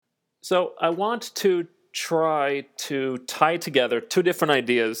So I want to try to tie together two different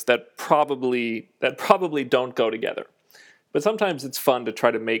ideas that probably don't go together. But sometimes it's fun to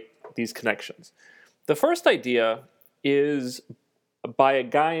try to make these connections. The first idea is by a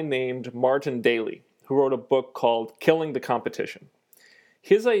guy named Martin Daly, who wrote a book called Killing the Competition.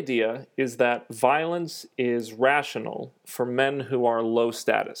 His idea is that violence is rational for men who are low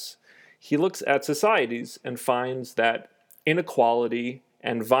status. He looks at societies and finds that inequality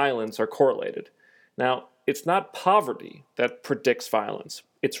and violence are correlated. Now, it's not poverty that predicts violence,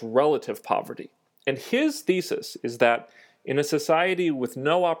 it's relative poverty. And his thesis is that in a society with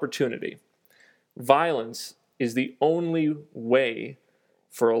no opportunity, violence is the only way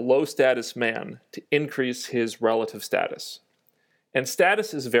for a low status man to increase his relative status. And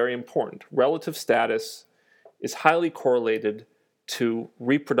status is very important. Relative status is highly correlated to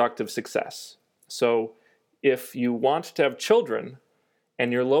reproductive success. So if you want to have children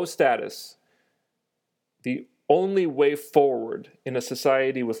and you're low status, the only way forward in a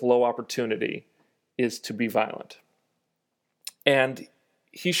society with low opportunity is to be violent. And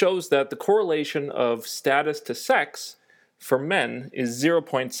he shows that the correlation of status to sex for men is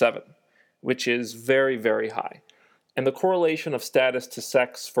 0.7, which is very, very high. And the correlation of status to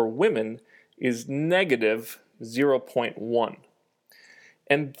sex for women is negative 0.1.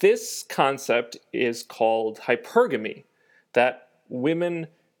 And this concept is called hypergamy, that women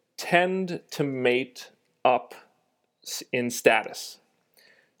tend to mate up in status.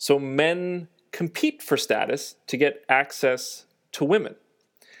 So men compete for status to get access to women.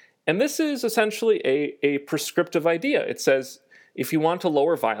 And this is essentially a prescriptive idea. It says if you want to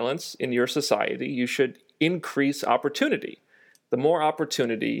lower violence in your society, you should increase opportunity. The more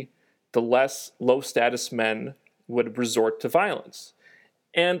opportunity, the less low-status men would resort to violence.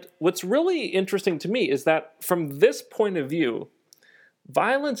 And what's really interesting to me is that from this point of view,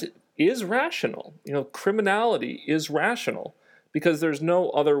 violence is rational. Criminality is rational because there's no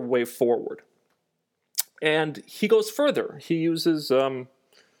other way forward. And he goes further. He uses a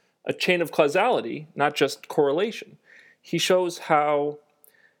chain of causality, not just correlation. He shows how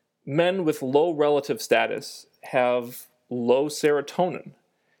men with low relative status have low serotonin.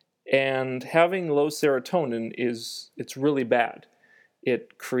 And having low serotonin it's really bad.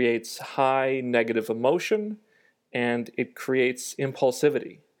 It creates high negative emotion and it creates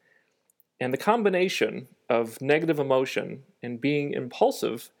impulsivity. And the combination of negative emotion and being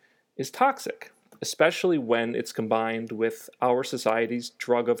impulsive is toxic, especially when it's combined with our society's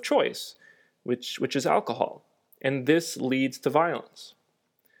drug of choice, which is alcohol. And this leads to violence.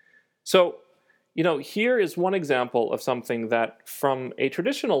 So, here is one example of something that from a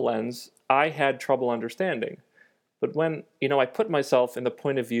traditional lens, I had trouble understanding. But when, I put myself in the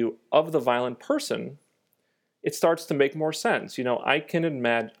point of view of the violent person, it starts to make more sense. I can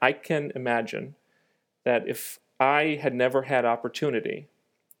imagine that if I had never had opportunity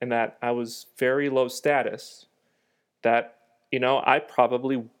and that I was very low status, that, I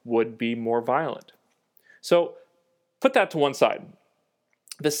probably would be more violent. So put that to one side.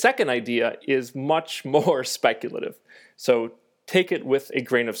 The second idea is much more speculative, so take it with a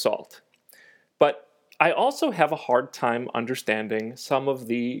grain of salt. But I also have a hard time understanding some of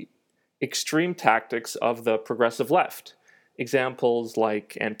the extreme tactics of the progressive left. Examples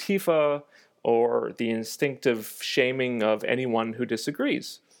like Antifa or the instinctive shaming of anyone who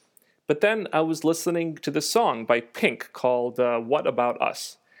disagrees. But then I was listening to this song by Pink called What About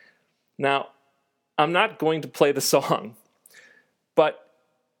Us? Now, I'm not going to play the song, but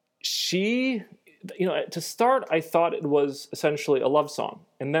she, to start, I thought it was essentially a love song.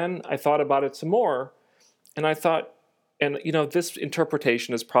 And then I thought about it some more, and I thought, this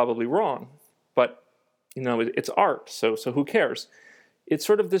interpretation is probably wrong, but, it's art, so who cares? It's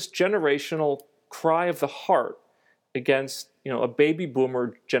sort of this generational cry of the heart against, a baby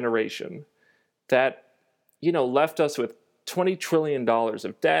boomer generation that, left us with $20 trillion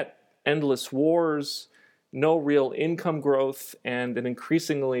of debt, endless wars, no real income growth, and an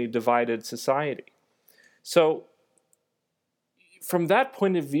increasingly divided society. So, from that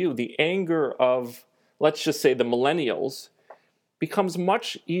point of view, the anger of, let's just say, the millennials becomes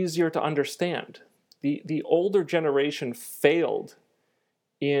much easier to understand. The older generation failed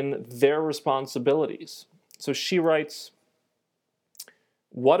in their responsibilities. So she writes,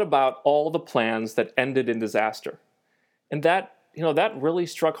 what about all the plans that ended in disaster? And that really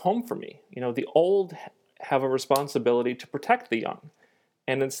struck home for me. The old have a responsibility to protect the young.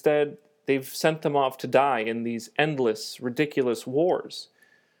 And instead, they've sent them off to die in these endless, ridiculous wars.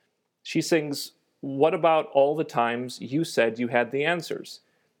 She sings, what about all the times you said you had the answers?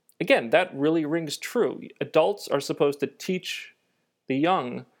 Again, that really rings true. Adults are supposed to teach the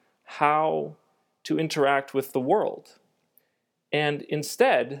young how to interact with the world. And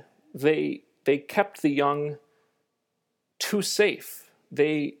instead, they kept the young too safe.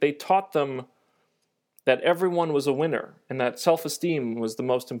 They taught them that everyone was a winner and that self-esteem was the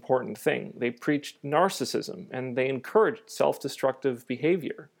most important thing. They preached narcissism and they encouraged self-destructive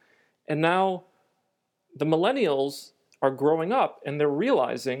behavior. And now the millennials are growing up and they're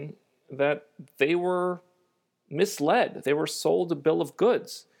realizing that they were misled. They were sold a bill of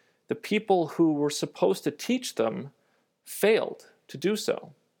goods. The people who were supposed to teach them failed to do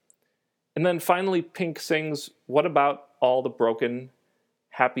so. And then finally, Pink sings, "What about all the broken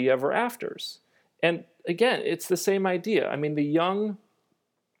happy ever afters?" And again, it's the same idea. I mean, the young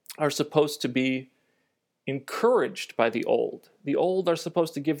are supposed to be encouraged by the old. The old are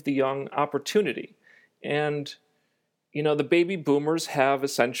supposed to give the young opportunity. And, the baby boomers have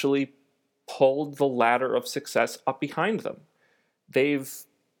essentially pulled the ladder of success up behind them.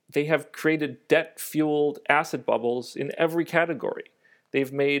 They have created debt-fueled acid bubbles in every category.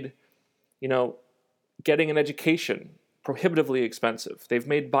 They've made, getting an education prohibitively expensive. They've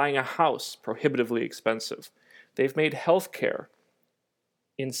made buying a house prohibitively expensive. They've made healthcare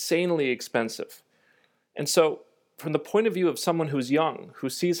insanely expensive. And so, from the point of view of someone who's young, who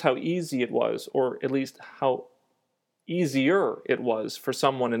sees how easy it was, or at least how easier it was for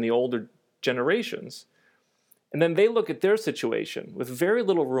someone in the older generations, and then they look at their situation with very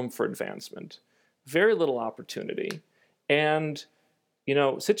little room for advancement, very little opportunity, and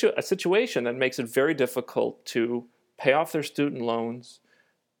a situation that makes it very difficult to pay off their student loans,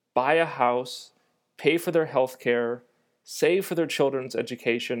 buy a house, pay for their health care, save for their children's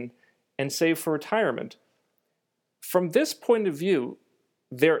education, and save for retirement. From this point of view,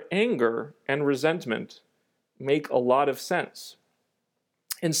 their anger and resentment make a lot of sense.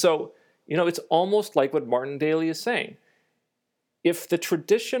 And so, it's almost like what Martin Daly is saying. If the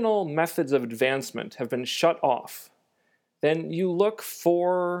traditional methods of advancement have been shut off, then you look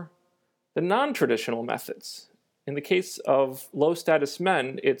for the non-traditional methods. In the case of low-status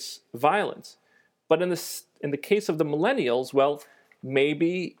men, it's violence. But in the case of the millennials, well,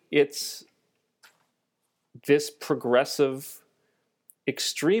 maybe it's this progressive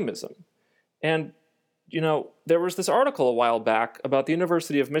extremism. And, there was this article a while back about the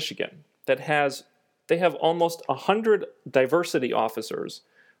University of Michigan that they have almost 100 diversity officers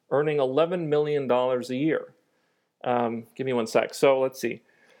earning $11 million a year. Give me one sec. So let's see.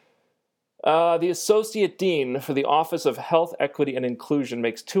 The Associate Dean for the Office of Health, Equity, and Inclusion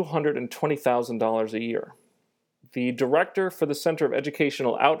makes $220,000 a year. The Director for the Center of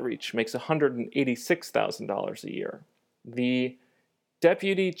Educational Outreach makes $186,000 a year. The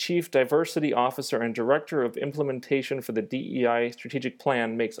Deputy Chief Diversity Officer and Director of Implementation for the DEI Strategic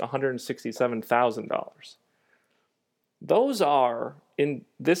Plan makes $167,000. Those are, in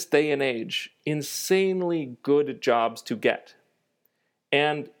this day and age, insanely good jobs to get.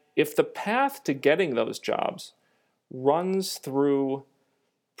 And if the path to getting those jobs runs through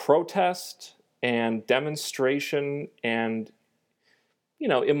protest and demonstration and,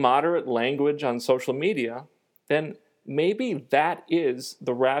 immoderate language on social media, then maybe that is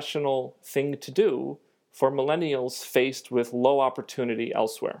the rational thing to do for millennials faced with low opportunity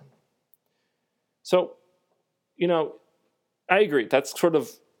elsewhere. So, I agree. That's sort of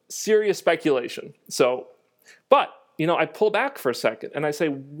serious speculation. But I pull back for a second and I say,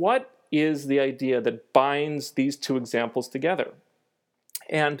 what is the idea that binds these two examples together?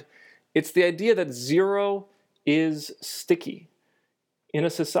 And it's the idea that zero is sticky. In a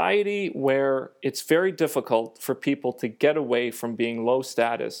society where it's very difficult for people to get away from being low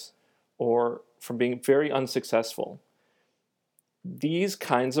status or from being very unsuccessful, these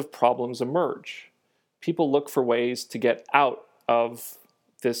kinds of problems emerge. People look for ways to get out of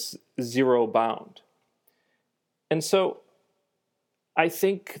this zero bound. And so I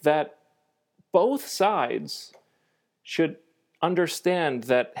think that both sides should understand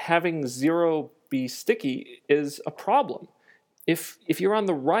that having zero be sticky is a problem. If you're on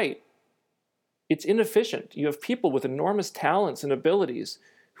the right, it's inefficient. You have people with enormous talents and abilities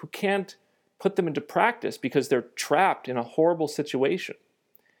who can't put them into practice because they're trapped in a horrible situation.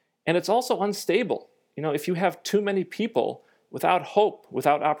 And it's also unstable. If you have too many people without hope,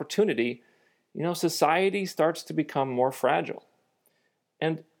 without opportunity, society starts to become more fragile.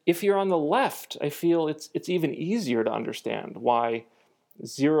 And if you're on the left, I feel it's even easier to understand why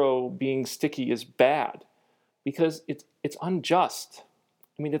zero being sticky is bad, because it's unjust.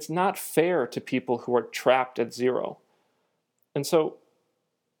 I mean, it's not fair to people who are trapped at zero. And so,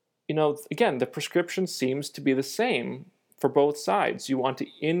 again, the prescription seems to be the same for both sides. You want to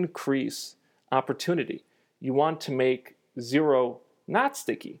increase opportunity. You want to make zero not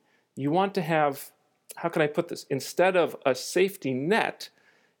sticky. you want to have, how can I put this? Instead of a safety net,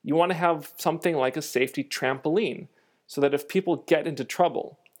 you want to have something like a safety trampoline, so that if people get into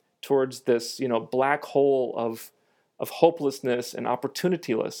trouble towards this, black hole of hopelessness and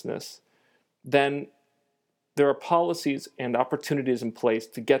opportunitylessness, then there are policies and opportunities in place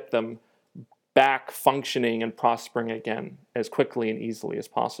to get them back functioning and prospering again as quickly and easily as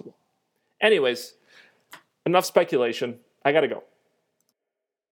possible. Anyways, enough speculation. I gotta go.